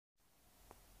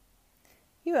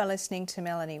You are listening to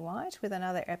Melanie White with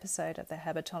another episode of the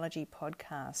Habitology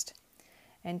podcast.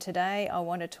 And today I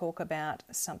want to talk about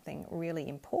something really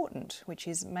important, which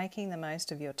is making the most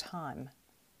of your time.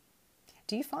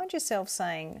 Do you find yourself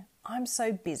saying, I'm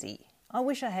so busy, I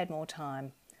wish I had more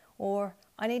time, or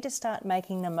I need to start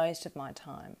making the most of my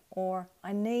time, or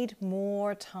I need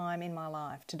more time in my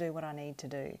life to do what I need to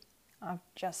do. I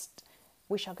just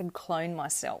wish I could clone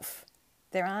myself.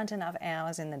 There aren't enough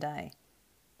hours in the day.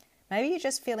 Maybe you're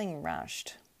just feeling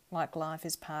rushed, like life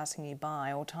is passing you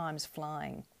by or time's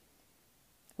flying.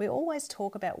 We always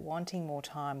talk about wanting more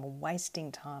time or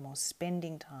wasting time or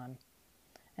spending time.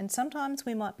 And sometimes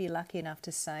we might be lucky enough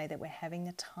to say that we're having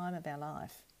the time of our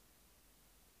life.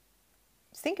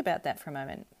 Think about that for a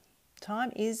moment.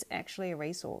 Time is actually a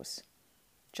resource.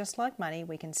 Just like money,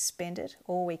 we can spend it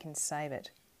or we can save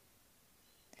it.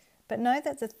 But know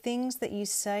that the things that you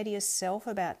say to yourself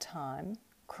about time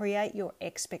create your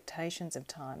expectations of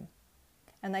time,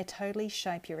 and they totally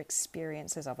shape your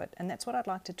experiences of it. And that's what I'd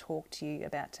like to talk to you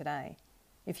about today.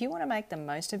 If you want to make the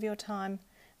most of your time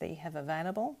that you have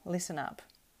available, listen up.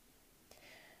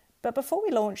 But before we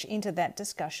launch into that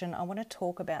discussion, I want to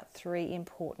talk about 3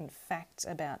 important facts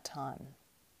about time.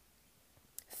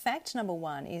 Fact number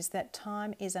 1 is that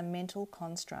time is a mental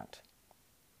construct.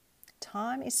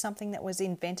 Time is something that was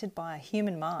invented by a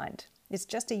human mind. It's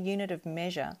just a unit of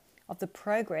measure of the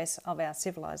progress of our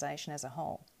civilization as a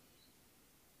whole.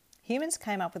 Humans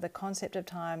came up with the concept of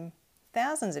time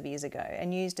thousands of years ago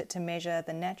and used it to measure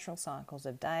the natural cycles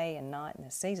of day and night and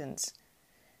the seasons.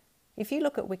 If you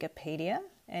look at Wikipedia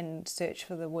and search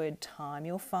for the word time,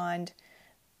 you'll find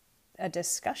a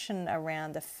discussion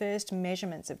around the first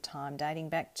measurements of time dating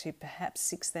back to perhaps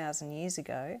 6,000 years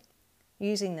ago,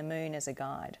 using the moon as a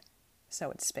guide.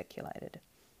 So it's speculated.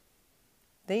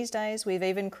 These days, we've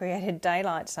even created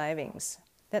daylight savings.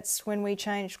 That's when we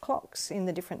change clocks in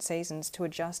the different seasons to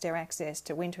adjust our access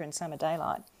to winter and summer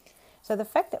daylight. So the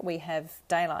fact that we have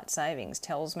daylight savings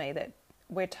tells me that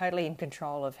we're totally in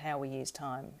control of how we use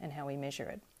time and how we measure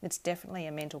it. It's definitely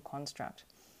a mental construct.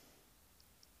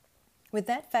 With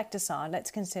that fact aside,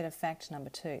 let's consider fact number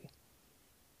 2.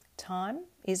 Time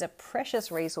is a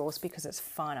precious resource because it's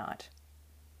finite.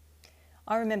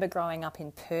 I remember growing up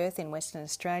in Perth in Western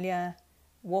Australia,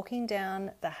 walking down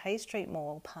the Hay Street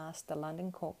Mall past the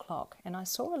London Court clock, and I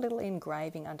saw a little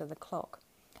engraving under the clock.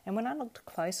 And when I looked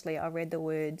closely, I read the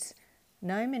words,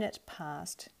 "No minute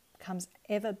past comes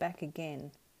ever back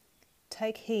again.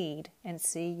 Take heed and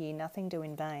see ye nothing do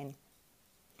in vain."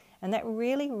 And that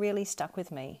really, really stuck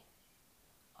with me.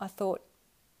 I thought,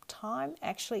 time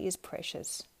actually is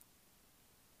precious.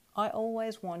 I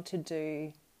always want to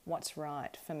do what's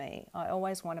right for me. I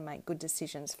always want to make good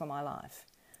decisions for my life.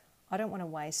 I don't want to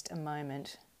waste a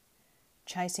moment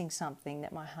chasing something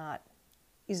that my heart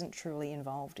isn't truly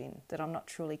involved in, that I'm not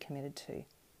truly committed to.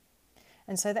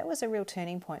 And so that was a real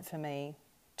turning point for me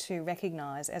to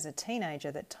recognise as a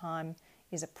teenager that time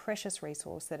is a precious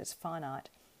resource, that it's finite,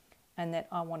 and that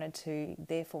I wanted to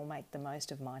therefore make the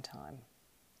most of my time.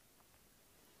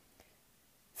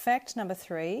 Fact number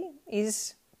 3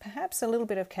 is perhaps a little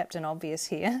bit of Captain Obvious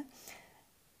here.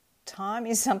 Time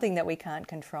is something that we can't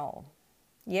control.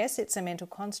 Yes, it's a mental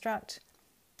construct,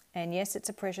 and yes, it's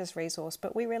a precious resource,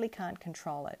 but we really can't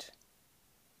control it.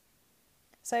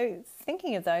 So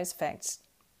thinking of those facts,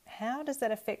 how does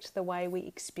that affect the way we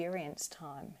experience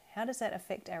time? How does that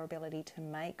affect our ability to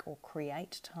make or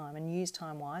create time and use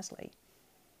time wisely?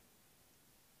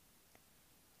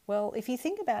 Well, if you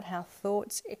think about how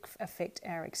thoughts affect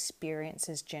our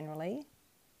experiences generally,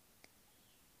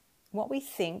 what we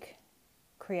think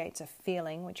creates a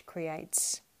feeling, which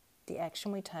creates the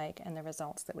action we take and the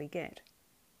results that we get.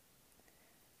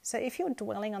 So if you're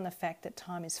dwelling on the fact that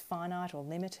time is finite or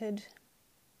limited,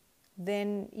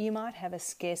 then you might have a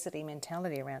scarcity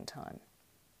mentality around time.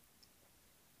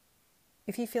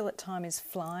 If you feel that time is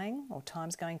flying or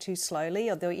time's going too slowly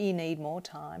or that you need more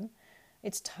time,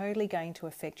 it's totally going to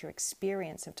affect your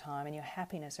experience of time and your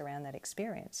happiness around that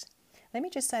experience. Let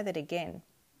me just say that again.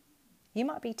 You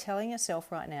might be telling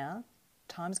yourself right now,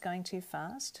 time's going too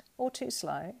fast or too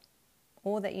slow,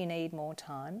 or that you need more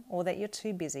time, or that you're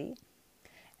too busy.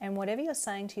 And whatever you're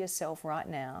saying to yourself right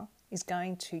now is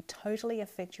going to totally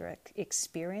affect your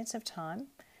experience of time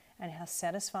and how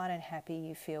satisfied and happy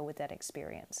you feel with that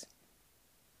experience.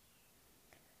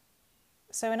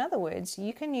 So in other words,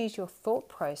 you can use your thought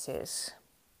process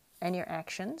and your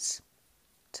actions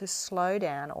to slow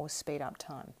down or speed up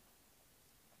time.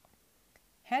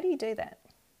 How do you do that?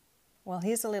 Well,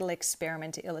 here's a little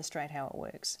experiment to illustrate how it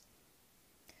works.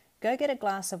 Go get a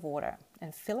glass of water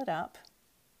and fill it up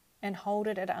and hold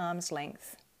it at arm's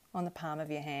length on the palm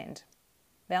of your hand.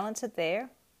 Balance it there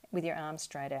with your arms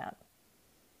straight out.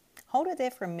 Hold it there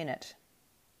for a minute.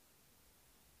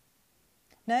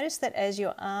 Notice that as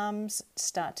your arms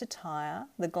start to tire,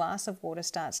 the glass of water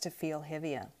starts to feel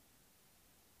heavier.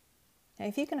 Now,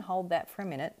 if you can hold that for a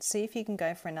minute, see if you can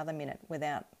go for another minute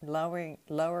without lowering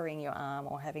your arm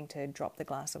or having to drop the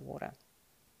glass of water.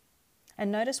 And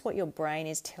notice what your brain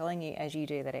is telling you as you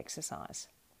do that exercise.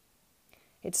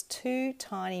 It's 2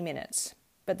 tiny minutes,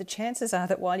 but the chances are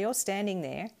that while you're standing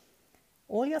there,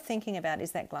 all you're thinking about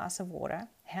is that glass of water,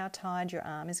 how tired your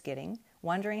arm is getting,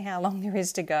 wondering how long there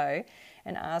is to go,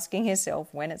 and asking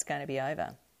yourself when it's going to be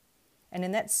over. And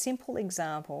in that simple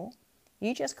example,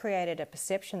 you just created a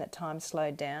perception that time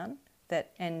slowed down,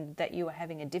 and that you were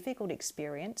having a difficult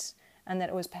experience, and that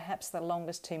it was perhaps the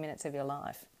longest 2 minutes of your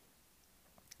life.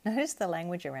 Notice the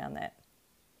language around that.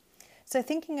 So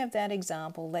thinking of that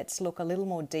example, let's look a little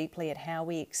more deeply at how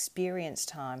we experience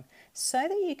time so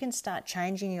that you can start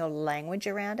changing your language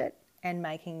around it and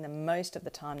making the most of the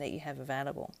time that you have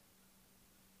available.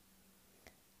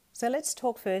 So let's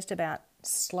talk first about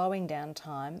slowing down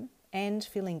time and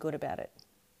feeling good about it.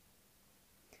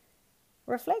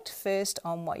 Reflect first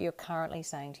on what you're currently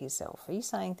saying to yourself. Are you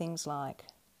saying things like,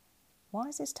 why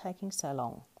is this taking so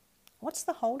long? What's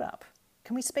the hold up?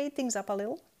 Can we speed things up a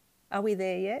little? Are we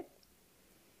there yet?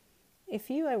 If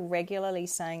you are regularly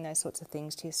saying those sorts of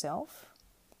things to yourself,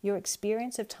 your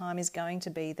experience of time is going to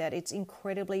be that it's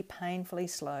incredibly painfully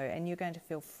slow, and you're going to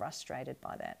feel frustrated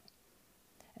by that.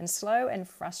 And slow and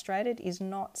frustrated is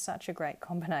not such a great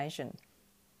combination.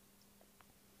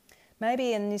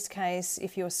 Maybe in this case,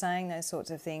 if you're saying those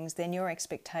sorts of things, then your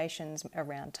expectations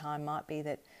around time might be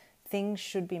that things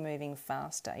should be moving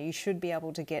faster. You should be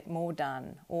able to get more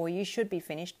done, or you should be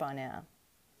finished by now.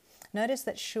 Notice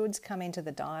that shoulds come into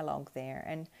the dialogue there,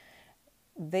 and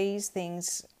these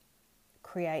things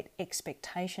create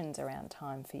expectations around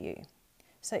time for you.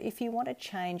 So if you want to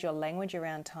change your language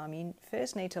around time, you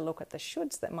first need to look at the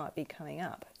shoulds that might be coming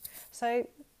up. So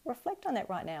reflect on that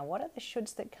right now. What are the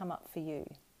shoulds that come up for you?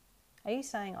 Are you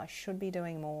saying, I should be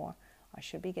doing more? I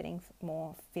should be getting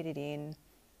more fitted in?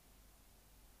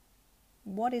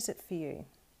 What is it for you?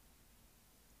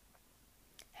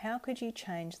 How could you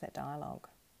change that dialogue?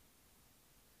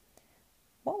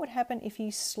 What would happen if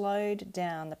you slowed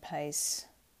down the pace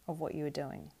of what you were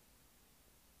doing?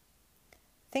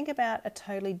 Think about a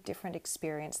totally different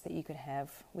experience that you could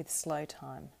have with slow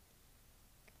time.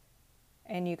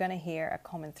 And you're going to hear a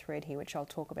common thread here, which I'll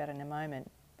talk about in a moment.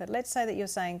 But let's say that you're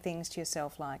saying things to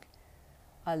yourself like,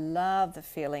 I love the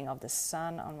feeling of the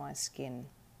sun on my skin.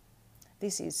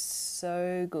 This is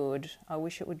so good. I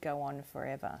wish it would go on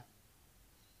forever.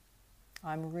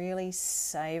 I'm really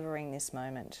savouring this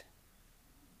moment.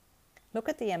 Look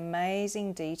at the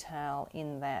amazing detail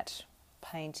in that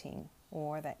painting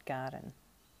or that garden.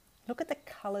 Look at the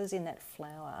colours in that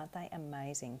flower. Aren't they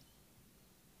amazing?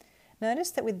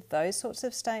 Notice that with those sorts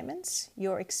of statements,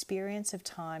 your experience of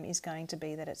time is going to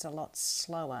be that it's a lot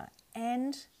slower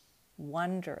and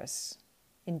wondrous,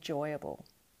 enjoyable,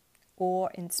 or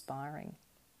inspiring.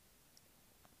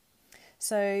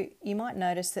 So you might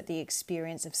notice that the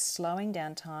experience of slowing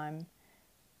down time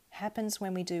happens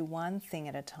when we do one thing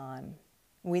at a time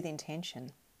with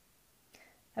intention.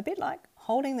 A bit like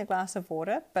holding the glass of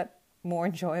water, but more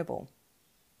enjoyable.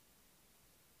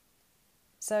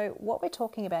 So what we're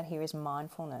talking about here is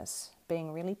mindfulness,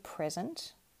 being really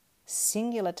present,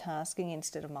 singular tasking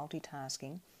instead of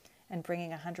multitasking, and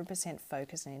bringing 100%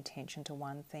 focus and intention to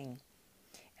one thing.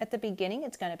 At the beginning,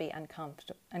 it's going to be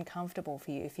uncomfortable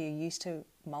for you if you're used to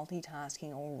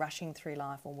multitasking or rushing through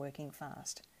life or working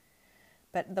fast.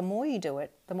 But the more you do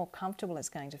it, the more comfortable it's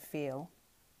going to feel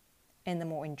and the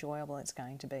more enjoyable it's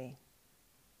going to be.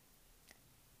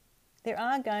 There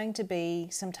are going to be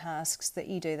some tasks that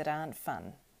you do that aren't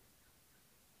fun.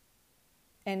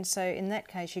 And so in that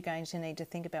case, you're going to need to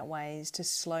think about ways to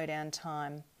slow down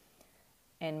time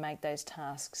and make those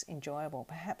tasks enjoyable,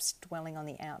 perhaps dwelling on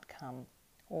the outcome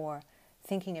or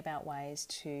thinking about ways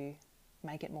to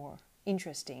make it more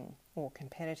interesting or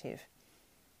competitive.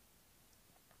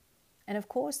 And of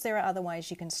course, there are other ways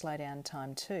you can slow down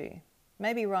time too.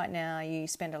 Maybe right now you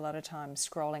spend a lot of time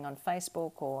scrolling on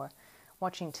Facebook or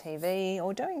watching TV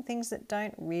or doing things that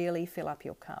don't really fill up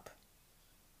your cup.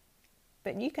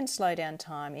 But you can slow down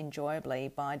time enjoyably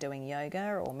by doing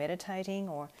yoga or meditating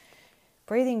or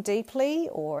breathing deeply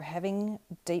or having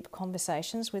deep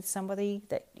conversations with somebody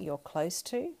that you're close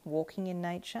to, walking in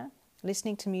nature,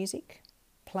 listening to music,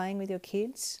 playing with your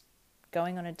kids,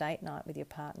 going on a date night with your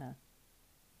partner.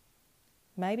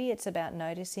 Maybe it's about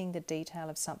noticing the detail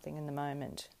of something in the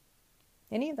moment.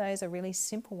 Any of those are really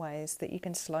simple ways that you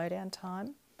can slow down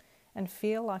time and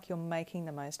feel like you're making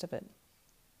the most of it.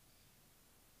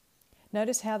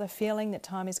 Notice how the feeling that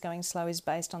time is going slow is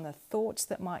based on the thoughts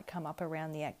that might come up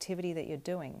around the activity that you're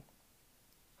doing.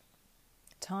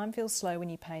 Time feels slow when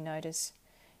you pay notice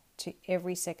to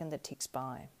every second that ticks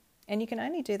by. And you can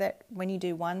only do that when you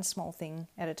do one small thing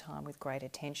at a time with great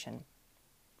attention.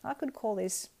 I could call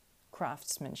this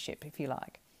craftsmanship, if you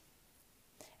like.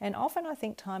 And often I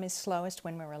think time is slowest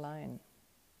when we're alone.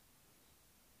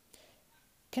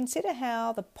 Consider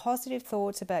how the positive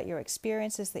thoughts about your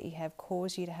experiences that you have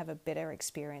cause you to have a better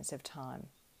experience of time.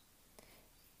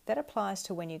 That applies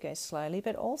to when you go slowly,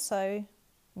 but also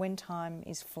when time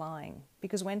is flying.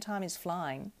 Because when time is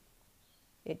flying,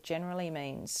 it generally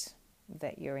means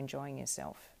that you're enjoying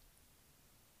yourself.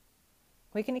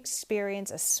 We can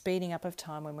experience a speeding up of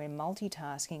time when we're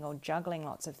multitasking or juggling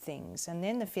lots of things, and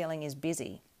then the feeling is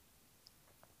busy.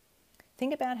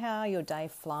 Think about how your day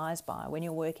flies by when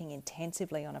you're working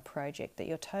intensively on a project that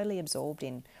you're totally absorbed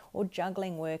in, or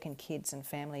juggling work and kids and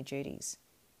family duties.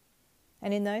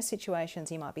 And in those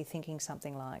situations, you might be thinking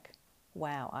something like,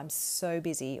 wow, I'm so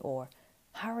busy, or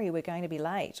hurry, we're going to be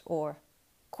late, or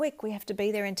quick, we have to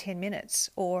be there in 10 minutes,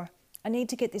 or I need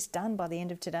to get this done by the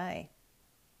end of today.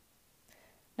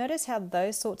 Notice how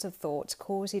those sorts of thoughts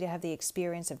cause you to have the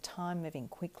experience of time moving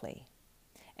quickly,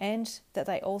 and that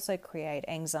they also create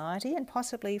anxiety and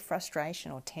possibly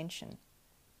frustration or tension.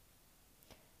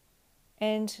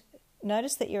 And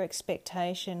notice that your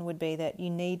expectation would be that you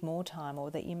need more time, or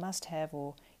that you must have,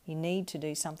 or you need to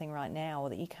do something right now, or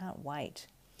that you can't wait.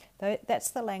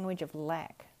 That's the language of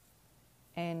lack.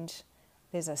 And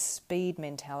there's a speed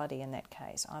mentality in that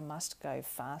case. I must go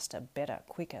faster, better,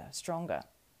 quicker, stronger.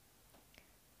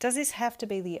 Does this have to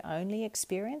be the only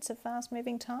experience of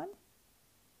fast-moving time?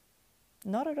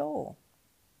 Not at all.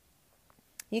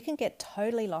 You can get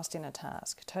totally lost in a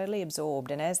task, totally absorbed,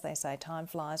 and as they say, time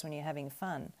flies when you're having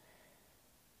fun.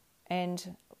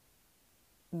 And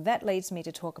that leads me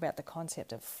to talk about the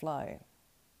concept of flow.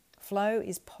 Flow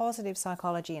is positive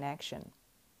psychology in action.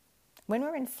 When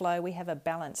we're in flow, we have a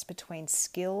balance between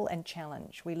skill and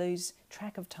challenge. We lose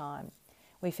track of time.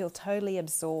 We feel totally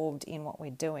absorbed in what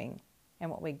we're doing, and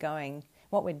what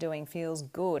we're doing feels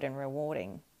good and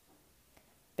rewarding.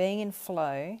 Being in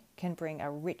flow can bring a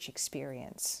rich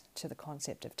experience to the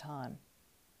concept of time.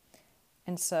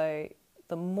 And so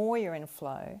the more you're in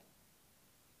flow,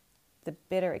 the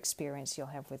better experience you'll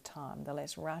have with time, the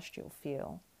less rushed you'll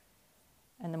feel,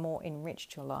 and the more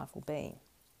enriched your life will be.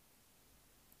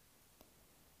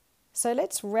 So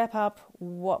let's wrap up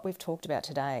what we've talked about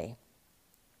today.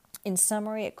 In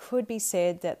summary, it could be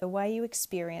said that the way you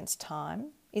experience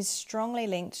time is strongly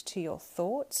linked to your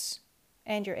thoughts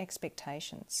and your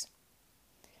expectations.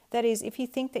 That is, if you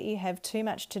think that you have too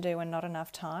much to do and not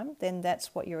enough time, then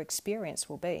that's what your experience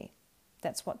will be.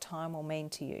 That's what time will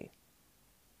mean to you.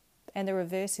 And the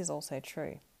reverse is also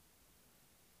true.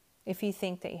 If you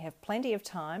think that you have plenty of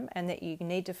time and that you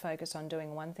need to focus on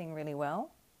doing one thing really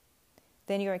well,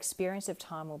 then your experience of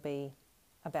time will be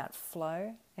about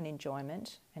flow and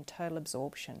enjoyment and total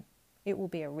absorption. It will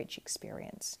be a rich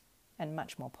experience and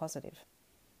much more positive.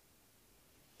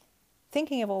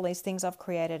 Thinking of all these things, I've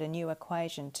created a new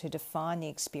equation to define the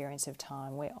experience of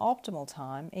time, where optimal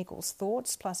time equals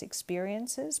thoughts plus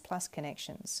experiences plus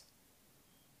connections.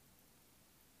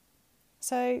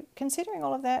 So considering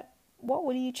all of that, what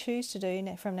will you choose to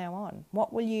do from now on?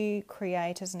 What will you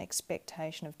create as an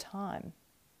expectation of time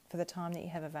for the time that you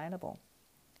have available?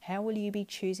 How will you be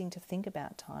choosing to think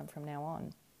about time from now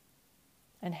on?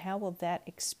 And how will that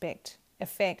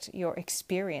affect your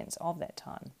experience of that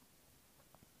time?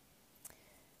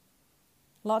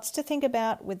 Lots to think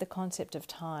about with the concept of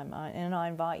time, and I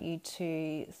invite you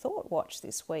to thought watch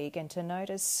this week and to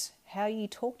notice how you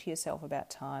talk to yourself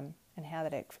about time and how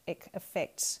that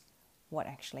affects what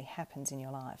actually happens in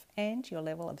your life and your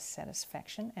level of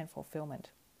satisfaction and fulfillment.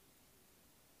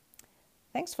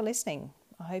 Thanks for listening.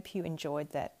 I hope you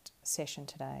enjoyed that session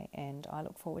today, and I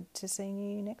look forward to seeing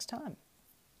you next time.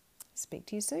 Speak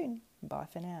to you soon. Bye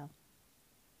for now.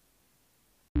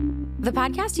 The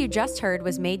podcast you just heard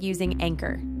was made using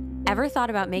Anchor. Ever thought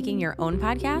about making your own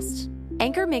podcast?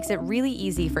 Anchor makes it really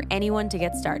easy for anyone to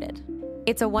get started.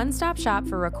 It's a one-stop shop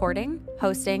for recording,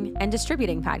 hosting, and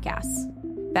distributing podcasts.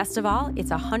 Best of all, it's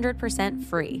 100%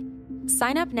 free.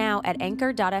 Sign up now at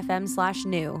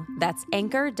anchor.fm/new. That's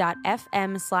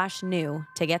anchor.fm/new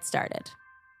to get started.